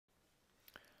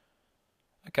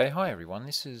Okay, hi everyone.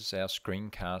 This is our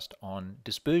screencast on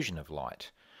dispersion of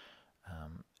light,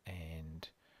 and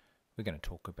we're going to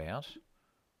talk about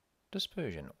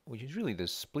dispersion, which is really the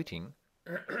splitting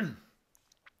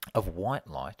of white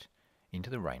light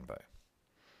into the rainbow.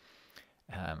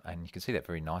 And you can see that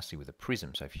very nicely with a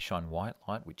prism. So if you shine white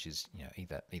light, which is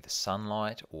either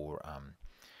sunlight or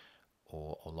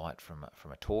light from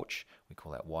a torch, we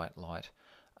call that white light.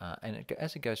 And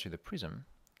as it goes through the prism,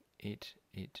 it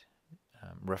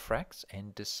refracts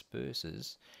and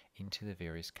disperses into the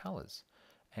various colours.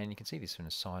 And you can see this from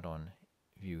a side-on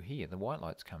view here. The white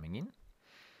light's coming in,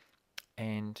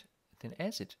 and then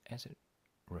as it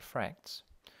refracts,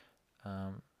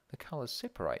 the colours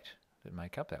separate that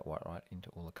make up that white light into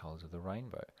all the colours of the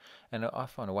rainbow. And I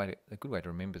find a good way to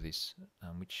remember this,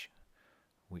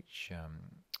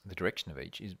 the direction of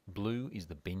each is blue is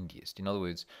the bendiest. In other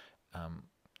words,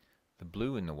 the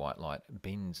blue in the white light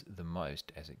bends the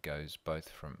most as it goes both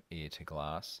from air to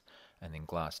glass and then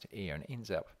glass to air, and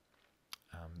ends up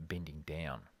bending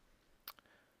down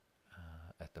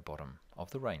at the bottom of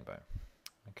the rainbow.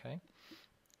 Okay,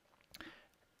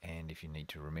 and if you need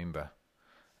to remember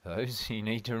those, you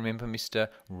need to remember Mr.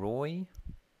 Roy.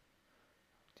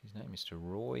 What's his name? Mr.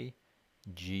 Roy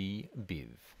G.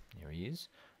 Biv. There he is.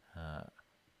 R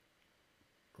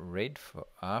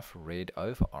for red,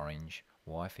 O for orange,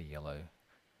 Y for yellow,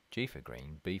 G for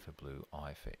green, B for blue,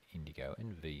 I for indigo,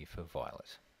 and V for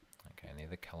violet. Okay, and they're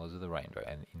the colours of the rainbow,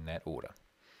 and in that order.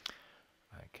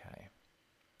 Okay.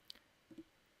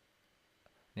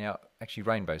 Now, actually,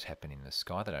 rainbows happen in the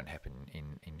sky. They don't happen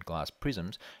in glass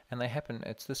prisms, and they happen.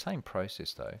 It's the same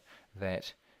process, though,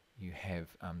 that you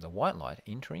have the white light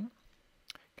entering,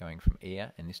 going from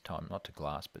air, and this time not to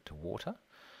glass but to water,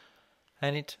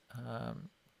 and it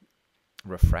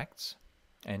refracts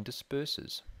and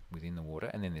disperses within the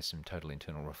water, and then there's some total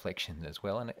internal reflection as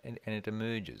well, and it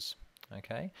emerges.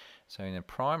 Okay, so in a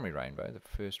primary rainbow, the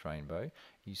first rainbow,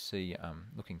 you see,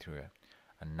 looking through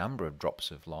a number of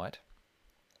drops of light,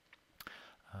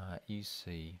 you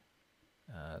see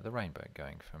the rainbow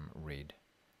going from red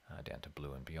down to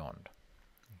blue and beyond.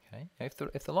 Okay,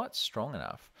 if the light's strong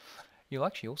enough, you'll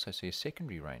actually also see a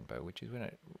secondary rainbow, which is when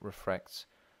it refracts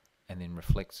and then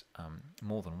reflects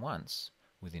more than once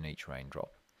within each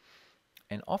raindrop.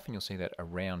 And often you'll see that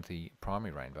around the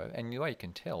primary rainbow, and the way you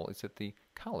can tell is that the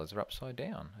colours are upside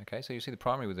down. Okay, so you see the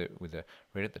primary with the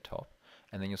red at the top,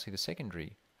 and then you'll see the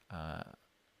secondary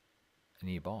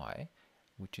nearby,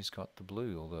 which has got the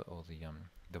blue or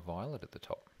the violet at the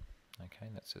top. Okay,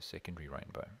 and that's a secondary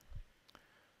rainbow.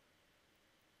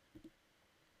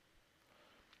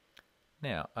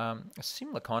 Now, a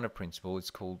similar kind of principle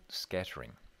is called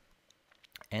scattering.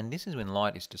 And this is when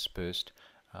light is dispersed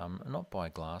not by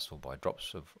glass or by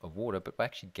drops of water, but by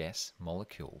actually gas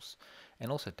molecules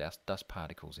and also dust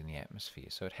particles in the atmosphere.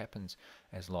 So it happens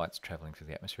as light's travelling through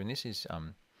the atmosphere.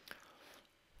 And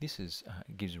this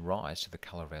gives rise to the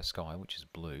colour of our sky, which is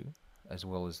blue, as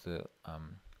well as the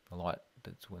light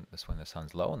that's when the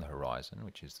sun's low on the horizon,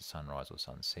 which is the sunrise or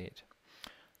sunset.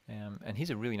 And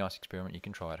here's a really nice experiment you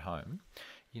can try at home.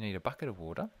 You need a bucket of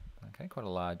water, okay, quite a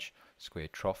large square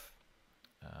trough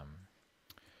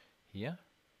here,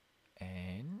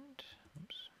 and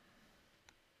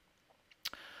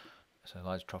so a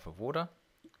large trough of water,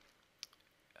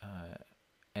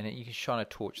 and you can shine a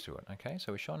torch through it. Okay,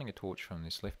 so we're shining a torch from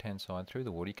this left-hand side through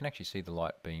the water. You can actually see the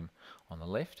light beam on the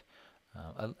left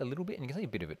a little bit, and you can see a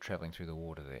bit of it travelling through the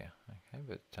water there. Okay,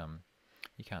 but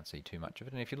you can't see too much of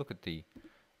it. And if you look at the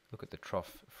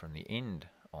trough from the end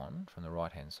on, from the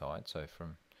right-hand side, so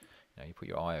from you put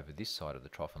your eye over this side of the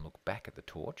trough and look back at the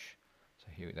torch. So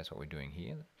here, that's what we're doing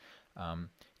here.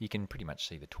 You can pretty much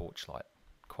see the torchlight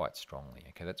quite strongly.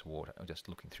 Okay, that's water. I'm just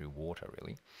looking through water,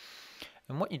 really.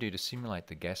 And what you do to simulate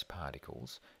the gas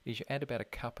particles is you add about a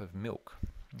cup of milk.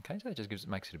 Okay, so that just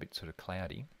makes it a bit sort of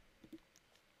cloudy.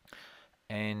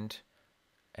 And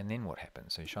then what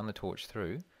happens? So you shine the torch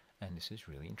through, and this is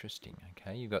really interesting.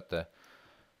 Okay, you've got the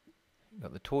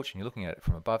torch, and you're looking at it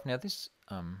from above. Now this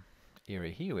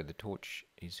area here where the torch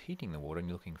is hitting the water and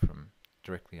you're looking from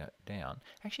directly down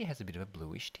actually has a bit of a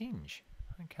bluish tinge.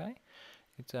 Okay,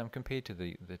 it's compared to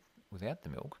the without the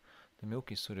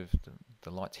milk is sort of the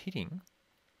light's hitting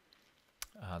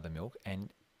the milk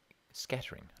and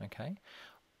scattering. Okay,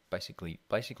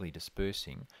 basically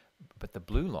dispersing, but the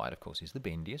blue light, of course, is the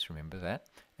bendiest. Remember that,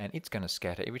 and it's going to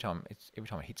scatter every time it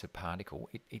hits a particle.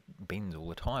 It bends all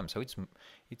the time, so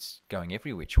it's going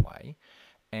every which way.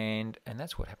 And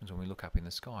that's what happens when we look up in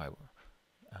the sky.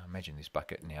 Imagine this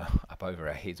bucket now up over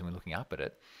our heads and we're looking up at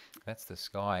it. That's the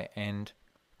sky, and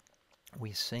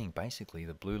we're seeing basically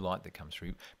the blue light that comes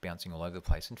through bouncing all over the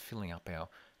place and filling up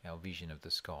our vision of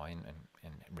the sky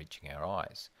and reaching our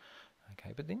eyes.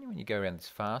 Okay, but then when you go around this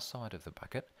far side of the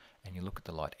bucket and you look at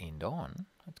the light end on,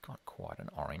 it's got quite an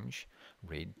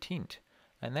orange-red tint.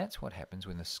 And that's what happens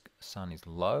when the sun is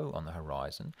low on the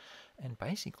horizon and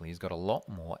basically has got a lot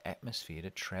more atmosphere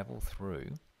to travel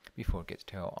through before it gets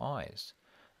to our eyes.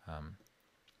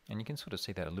 And you can sort of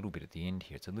see that a little bit at the end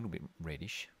here. It's a little bit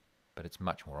reddish, but it's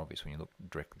much more obvious when you look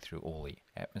directly through all the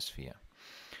atmosphere.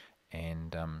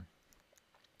 And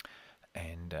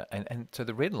so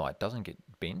the red light doesn't get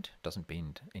bent, doesn't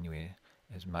bend anywhere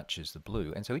as much as the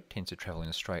blue, and so it tends to travel in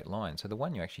a straight line. So the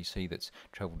one you actually see that's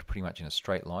travelled pretty much in a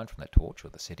straight line from that torch or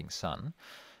the setting sun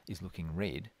is looking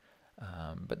red,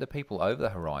 but the people over the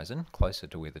horizon, closer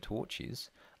to where the torch is,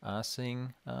 are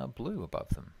seeing blue above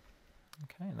them.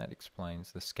 Okay, and that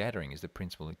explains the scattering is the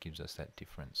principle that gives us that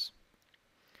difference.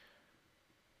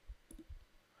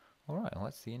 All right, well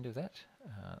that's the end of that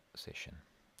session.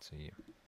 See you.